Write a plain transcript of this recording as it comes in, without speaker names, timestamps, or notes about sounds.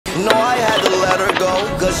You know I had to let her go,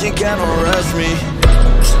 cause she can't arrest me.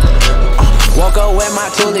 Woke up with my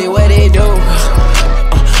toolie, what they do?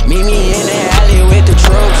 Meet me in the alley with the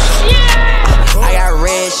troops. I got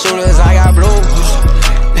red shooters, I got blue.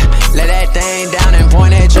 Let that thing down and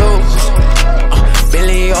point at you.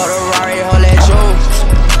 Billy or the Rari, hold that you.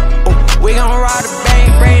 We gon' rob the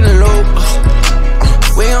bank, bring the loot.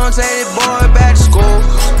 We gon' take this boy back to school.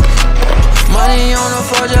 Money on the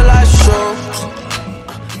floor just like shoe.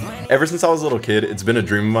 Ever since I was a little kid, it's been a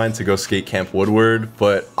dream of mine to go skate Camp Woodward,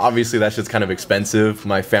 but obviously that shit's kind of expensive.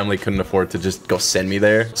 My family couldn't afford to just go send me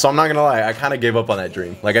there. So I'm not gonna lie, I kind of gave up on that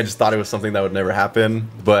dream. Like, I just thought it was something that would never happen.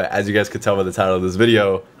 But as you guys could tell by the title of this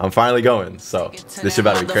video, I'm finally going. So this shit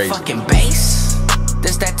about to be crazy.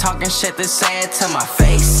 This that talking shit that say it to my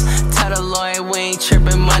face. Tell the lawyer we ain't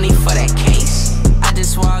tripping money for that case. I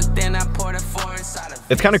just walked in, I poured a 4 inside of.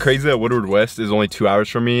 It's kind of crazy that Woodward West is only 2 hours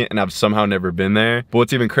from me and I've somehow never been there. But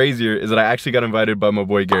what's even crazier is that I actually got invited by my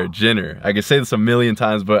boy Garrett Jenner. I could say this a million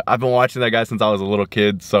times, but I've been watching that guy since I was a little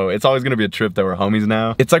kid, so it's always gonna be a trip that we're homies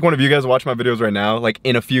now. It's like one of you guys watch my videos right now, like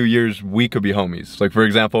in a few years we could be homies. Like for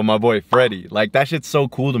example, my boy Freddie. Like that shit's so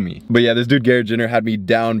cool to me. But yeah, this dude Garrett Jenner had me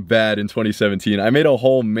down bad in 2017. I made a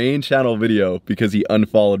whole main channel video because he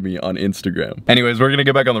unfollowed me on Instagram. Anyways, we're gonna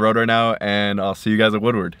get back on the road right now and I'll see you guys at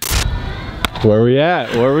Woodward. Where we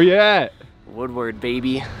at? Where we at? Woodward,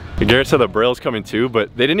 baby. Garrett said that Braille's coming too,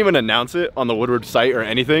 but they didn't even announce it on the Woodward site or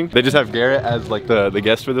anything. They just have Garrett as like the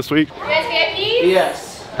guest for this week. You guys VIP? Yes.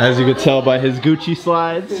 As you could tell by his Gucci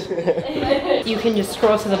slides. You can just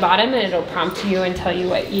scroll to the bottom and it'll prompt you and tell you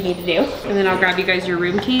what you need to do. And then I'll grab you guys your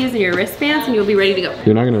room keys and your wristbands and you'll be ready to go.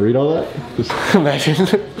 You're not gonna read all that? Just imagine.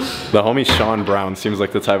 The homie Sean Brown seems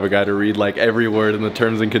like the type of guy to read like every word in the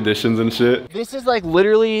terms and conditions and shit. This is like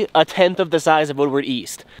literally 1/10 of the size of Woodward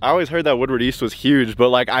East. I always heard that Woodward East was huge, but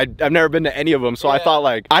like I've never been to any of them, so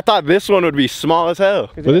yeah. I thought this one would be small as hell.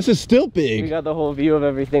 But this is still big. We got the whole view of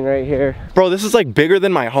everything right here. Bro, this is like bigger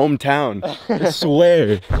than my hometown. I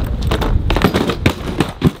swear.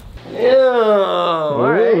 Ew,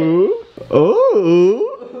 alright.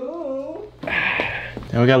 Oh.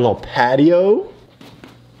 Then we got a little patio.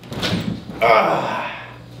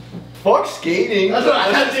 Fuck skating. That's what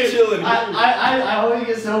I do. Chilling. I always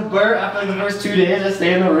get so burnt after like the first 2 days. I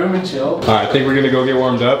stay in the room and chill. Alright, I think we're gonna go get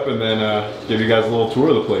warmed up and then give you guys a little tour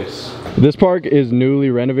of the place. This park is newly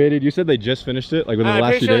renovated. You said they just finished it, like within the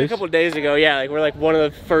last few days? A couple of days ago, yeah. Like we're like one of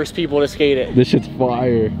the first people to skate it. This shit's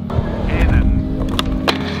fire.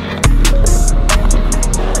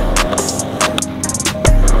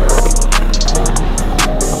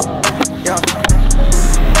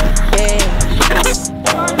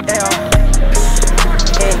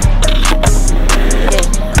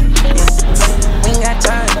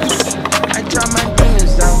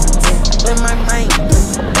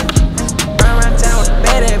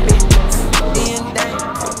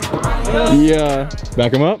 Yeah,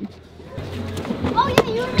 back him up. Oh,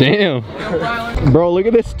 yeah, damn. Bro, look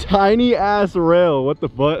at this tiny ass rail. What the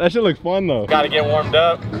fuck? That shit looks fun though. Gotta get warmed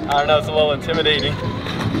up. I don't know, it's a little intimidating.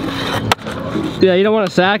 Yeah, you don't want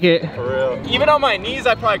to sack it. For real. Even on my knees,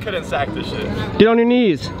 I probably couldn't sack this shit. Get on your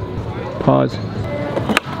knees. Pause.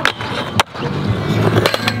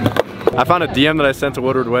 I found a DM that I sent to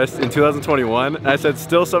Woodward West in 2021. And I said,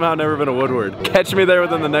 still somehow never been to Woodward. Catch me there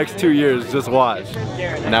within the next 2 years, just watch.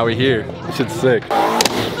 And now we're here. This shit's sick.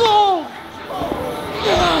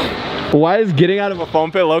 Why is getting out of a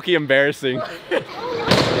foam pit low-key embarrassing?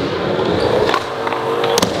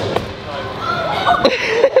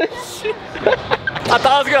 I thought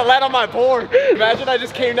I was gonna land on my board. Imagine I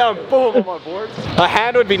just came down, boom, on my board. A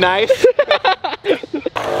hand would be nice.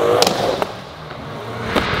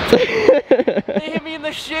 They hit me in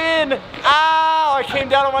the shin. Ow, I came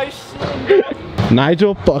down on my shin.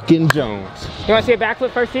 Nigel fucking Jones. You wanna see a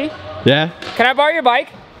backflip first, T? Yeah. Can I borrow your bike?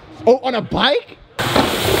 Oh, on a bike?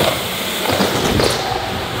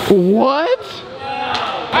 What?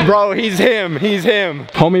 Bro, he's him, he's him.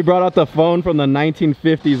 Homie brought out the phone from the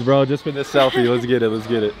 1950s, bro, just for this selfie. Let's get it, let's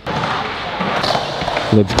get it.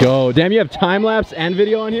 Let's go. Damn, you have time lapse and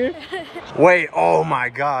video on here? Wait, oh my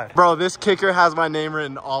God. Bro, this kicker has my name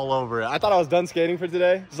written all over it. I thought I was done skating for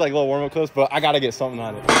today. Just like a little warm-up close, but I gotta get something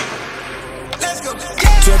on it. Let's go.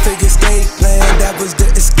 12-figure escape plan, that was the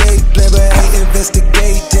escape plan, but I ain't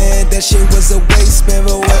investigating. That shit was a waste, man,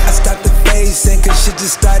 but what I stopped the facing, cause shit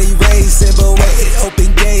just started racing, but wait, it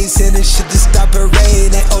open gates, and it shit just stopped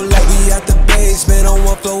raining. Oh, like we out the basement, on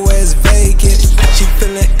one floor where it's vacant. She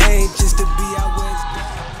feeling anxious to be out where it's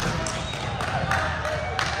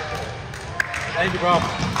Thank you, bro.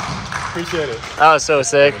 Appreciate it. That was so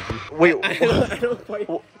sick. Wait, I don't quite.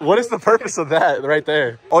 what is the purpose of that right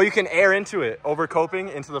there? Oh, you can air into it, over coping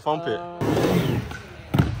into the foam pit.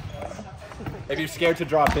 If you're scared to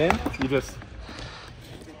drop in, you just...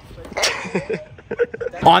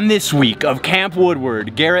 On this week of Camp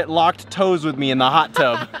Woodward, Garrett locked toes with me in the hot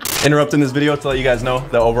tub. Interrupting this video to let you guys know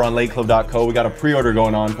that over on lakeclub.co, we got a pre-order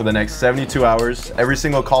going on for the next 72 hours. Every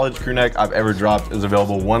single college crew neck I've ever dropped is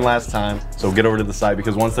available one last time. So get over to the site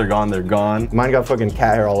because once they're gone, they're gone. Mine got fucking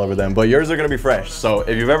cat hair all over them, but yours are gonna be fresh. So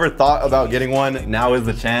if you've ever thought about getting one, now is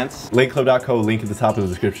the chance. Lakeclub.co, link at the top of the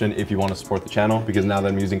description if you want to support the channel, because now that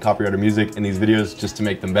I'm using copyrighted music in these videos just to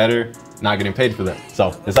make them better, not getting paid for them.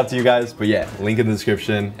 So it's up to you guys, but yeah, link in the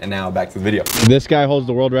description. And now back to the video. This guy holds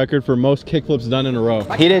the world record for most kickflips done in a row.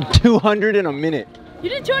 He did 200 in a minute. You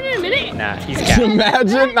did 200 in a minute? Nah, he's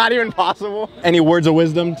Imagine, not even possible. Any words of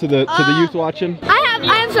wisdom to the youth watching? I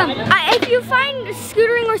have some. If you find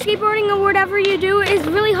scootering or skateboarding or whatever you do is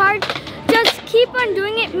really hard, just keep on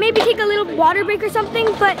doing it. Maybe take a little water break or something,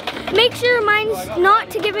 but make sure your mind's not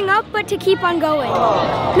to giving up, but to keep on going.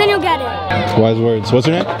 Then you'll get it. Wise words. What's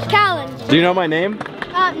your name? Callan. Do you know my name?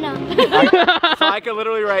 No. So I could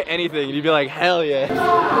literally write anything and you'd be like, hell yeah.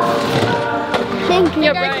 Thank you.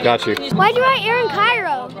 Yeah, Bryan. Got you. Why'd you write Aaron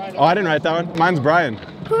Cairo? Oh, I didn't write that one. Mine's Bryan.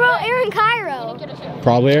 Who wrote Aaron Cairo?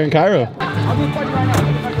 Probably Aaron Cairo.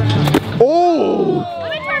 Oh!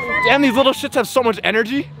 Damn, these little shits have so much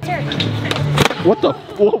energy. What the?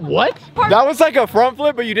 What? That was like a front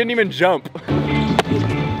flip, but you didn't even jump.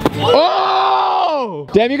 Oh!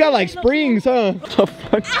 Damn, you got like springs, huh? What the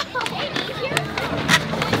fuck?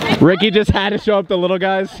 Ricky just had to show up the little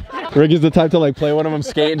guys. Ricky's the type to like play one of them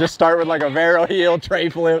skate and just start with like a varial heel tray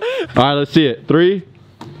flip. All right, let's see it. 3.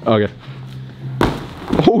 Okay.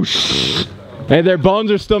 Oh, shh. Hey, their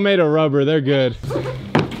bones are still made of rubber. They're good.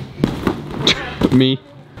 Me.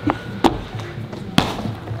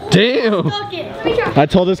 Damn. I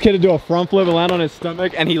told this kid to do a front flip and land on his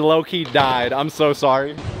stomach and he low-key died. I'm so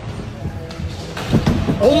sorry.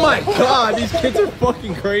 Oh my God, these kids are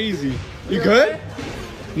fucking crazy. You good?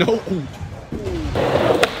 No.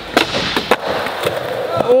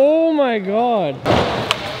 Oh my God.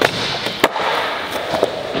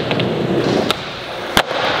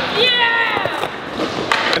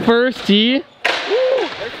 Yeah! First tee.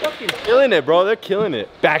 They're fucking killing it, bro. They're killing it.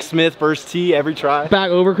 Backsmith, first tee, every try.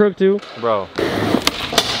 Back overcrook too. Bro.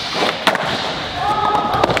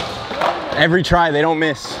 Every try, they don't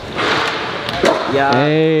miss. Yeah.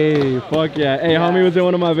 Hey, fuck yeah. Hey, homie was in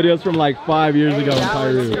one of my videos from like 5 years ago in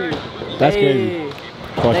Peru. That's crazy.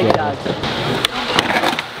 Fuck yeah.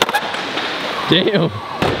 Damn.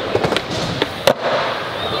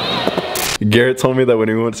 Garrett told me that when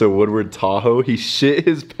he went to Woodward Tahoe, he shit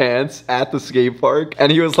his pants at the skate park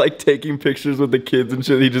and he was like taking pictures with the kids and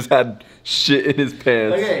shit. He just had shit in his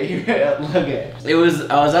pants. Okay, look at. I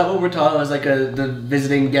was at Woodward Tahoe. I was like the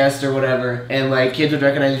visiting guest or whatever, and like kids would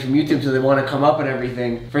recognize me from YouTube, so they want to come up and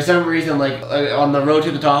everything. For some reason, like on the road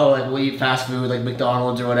to the Tahoe, like we'll eat fast food, like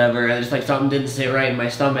McDonald's or whatever, and just like something didn't sit right in my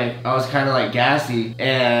stomach. I was kind of like gassy,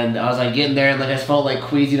 and I was like getting there, and like I felt like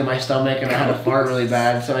queasy to my stomach, and I had to fart really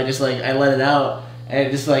bad, so I just like I let it out, and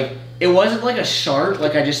it just like it wasn't like a shark,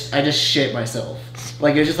 like I just shit myself.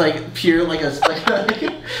 Like it was just like pure like a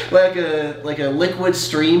liquid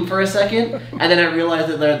stream for a second, and then I realized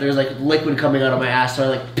that there's like liquid coming out of my ass, so I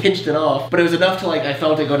like pinched it off. But it was enough to like I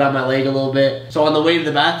felt it go down my leg a little bit. So on the way to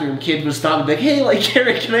the bathroom, kid would stop and be like, "Hey, like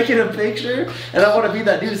Garrett, can I get a picture?" And I want to be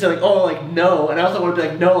that dude, so like, "Oh, like no," and I also want to be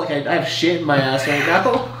like, "No, like I have shit in my ass right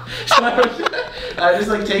now." So I just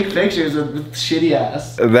like take pictures with shitty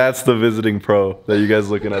ass. That's the visiting pro that you guys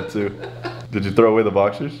looking up to. Did you throw away the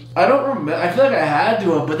boxers? I don't remember. I feel like I had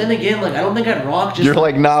to have, but then again, like I don't think I'd rock just. You're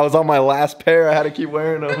like, nah, I was on my last pair. I had to keep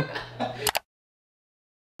wearing them.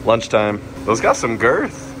 Lunchtime. Those got some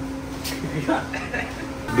girth.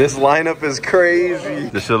 This lineup is crazy.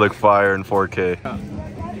 This should look fire in 4K.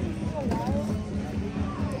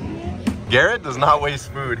 Garrett does not waste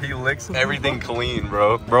food. He licks everything clean,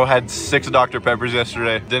 bro. Bro had 6 Dr. Peppers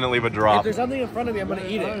yesterday. Didn't leave a drop. If there's something in front of me, I'm gonna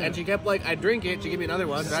eat it. And she kept like, I drink it. She gave me another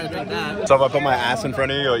one. Try to drink that. So if I put my ass in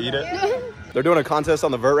front of you, you'll eat it? They're doing a contest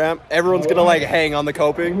on the vert ramp. Everyone's gonna like hang on the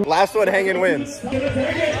coping. Last one hanging wins. There's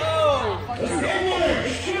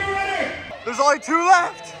only 2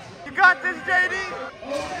 left. You got this, JD.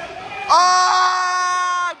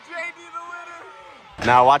 Ah, JD the winner.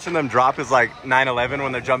 Now watching them drop is like 9/11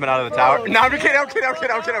 when they're jumping out of the tower. No, I'm kidding.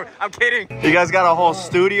 I'm kidding. You guys got a whole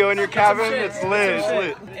studio in your cabin. It's lit. It's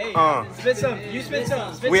lit. Spit some. You spit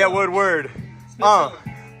some. We at Woodward.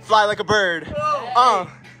 Fly like a bird.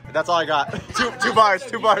 That's all I got. Two bars.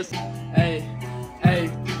 Hey,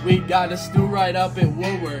 we got a stew right up at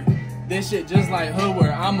Woodward. This shit just like Woodward.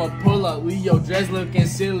 I'ma pull up, leave your dress looking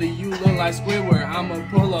silly. You look like Squidward. I'ma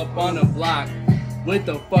pull up on the block with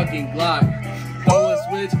the fucking Glock. Throw a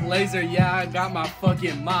switch, laser, yeah, I got my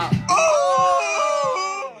fucking mop.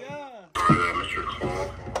 Oh! Yeah. Mr. Call,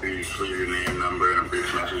 please leave your name, number, and a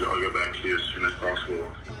brief message. I'll get back to you as soon as possible.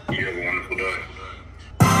 You have a wonderful day.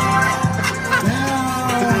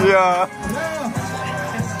 Yeah.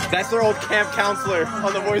 That's their old camp counselor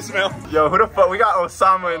on the voicemail. Yo, who the fuck? We got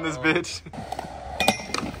Osama in this bitch.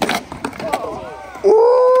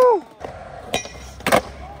 Ooh.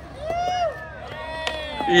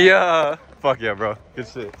 Yeah. Fuck yeah, bro. Good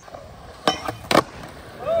shit.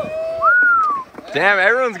 Damn,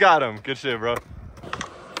 everyone's got him. Good shit, bro.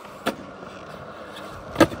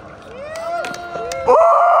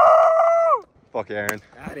 Ooh. Fuck yeah, Aaron.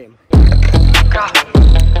 Got him.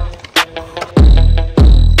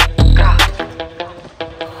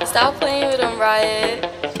 Stop playing with them, Riot.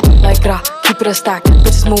 Like, keep it a stack.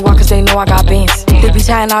 Bitches move on cause they know I got bands. They be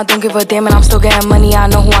chatting, I don't give a damn, and I'm still getting money, I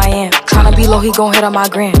know who I am. Tryna be low, he gon' hit on my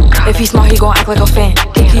gram. If he smart, he gon' act like a fan.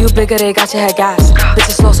 Think you bigger, they got your head gas.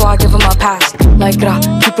 Bitches slow, so I give him a pass. Like,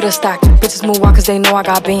 keep it a stack. Bitches move on cause they know I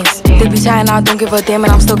got bands. They be chatting, I don't give a damn,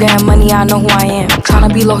 and I'm still getting money, I know who I am.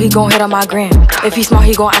 Tryna be low, he gon' hit on my gram. If he smart,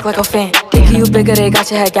 he gon' act like a fan. Think you bigger, they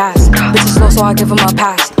got your head gas. Bitches slow, so I give him a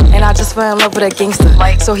pass. And I just fell in love with a gangster,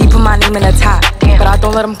 so he put my name in the top. But I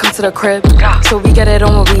don't let him come to the crib, so we get it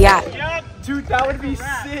on where we at. Dude, that would be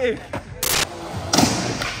sick.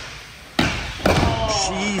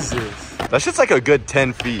 Jesus. That shit's like a good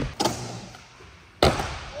 10 feet.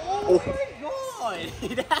 Oh my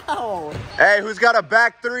god. Ow. Hey, who's got a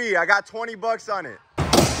back three? I got 20 bucks on it.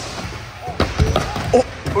 Oh.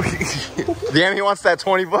 Damn, he wants that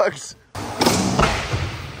 20 bucks.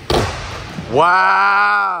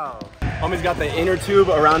 Wow. Homie's got the inner tube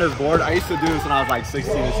around his board. I used to do this when I was like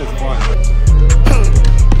 16. It's just fun.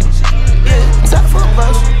 Yeah, top for a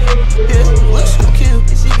boss. Yeah, looks so cute.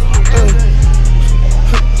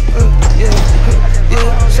 Yeah,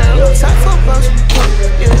 shout out top for a boss.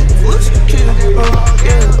 Yeah, looks so cute.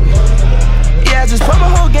 Yeah, I just put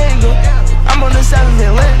my whole gang up. I'm on the side of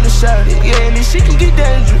it, letting the shot it. Yeah, and this shit can get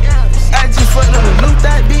dangerous. I just fucked on a new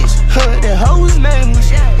thigh bitch. That hoe was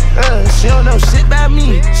nameless. She don't know shit about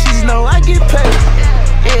me. She just know I get paid.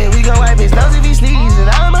 Yeah, we gon' wipe his nose if he sneeze. And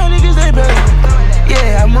all my niggas, they better.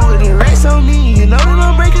 Yeah, I'm moving the racks on me. You know that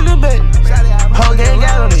I'm breaking the bank. Whole gang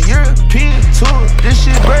got on a European tour. This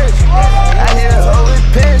shit breaks. I hit a hoe with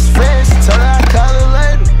pants fast. Told her I call her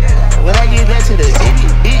later. When I get back to the city,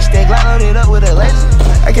 bitch, they glide on it up with a laser.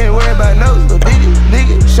 I can't worry about no little bitty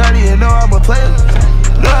nigga. Shawty, you know I'm a player.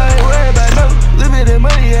 No, I ain't worried about no limited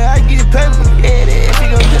money, yeah, I get paper. Yeah, if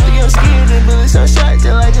you gon' dip in your skin, then bullet so shot,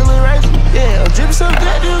 just like a little razor. Yeah, I'm drippin' so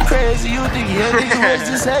goddamn crazy, you think your nigga was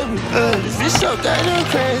disabled. This bitch so goddamn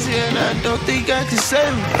crazy, and I don't think I can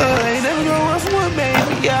save me. I ain't never gonna run from one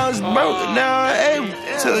baby. Yeah, I was broke, and now I'm able.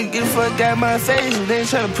 Till I get the fuck out my face, and they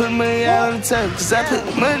tryna put money out on the table. Cause I put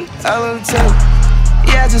money all on the table.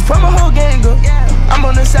 Yeah, I just put my whole gang up. I'm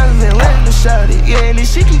on the side of it, letting the shot it. Yeah, and this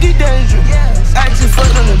shit can get dangerous. I just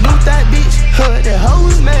fucked on a new thigh bitch. That hoe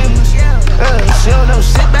was nameless. She don't know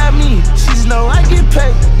shit about me. She just know I get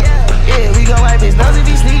paid. Yeah, we gon' wipe his nose if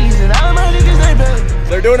he sneeze. And all my niggas, they better.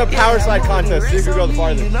 They're doing a power slide contest. See who can go the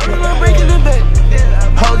farthest. You know I'm breaking the bank.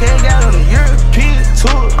 Whole gang got on a European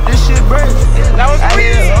tour. This shit breaks. That was I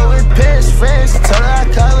hit a hoe with pants fast. Told her I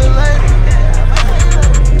call her later.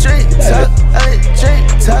 Drink top, drink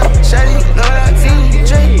top, shawty, know that I feel.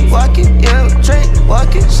 Drink walking, yeah, drink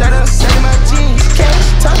walking. Shout out, say my jeans.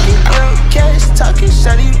 Cash talking, yeah, cash talking.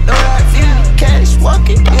 Shawty, know that I feel. Cash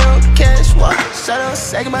walking, yeah, cash walking. Shout out,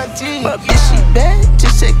 say my jeans. My bitch, she bad,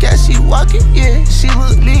 just check out, she walking, yeah, she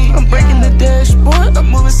look mean. I'm breaking the dashboard, I'm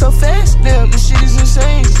moving so fast, damn, this shit is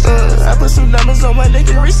insane. I put some diamonds on my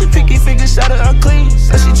nigga wrist, and picky finger, shout out, I'm clean.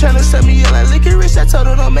 So she tryna set me up like licorice, I told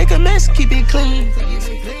her don't make a mess, keep it clean.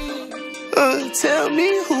 Tell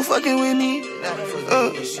me who fucking with me.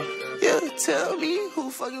 Yeah, tell me who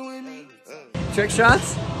fucking with me. Trick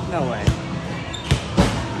shots? No way.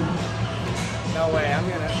 No way, I'm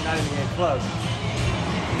gonna not even get close.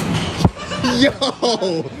 Yo!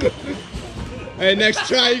 Hey, next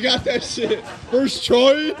try, you got that shit. First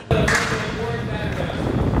try.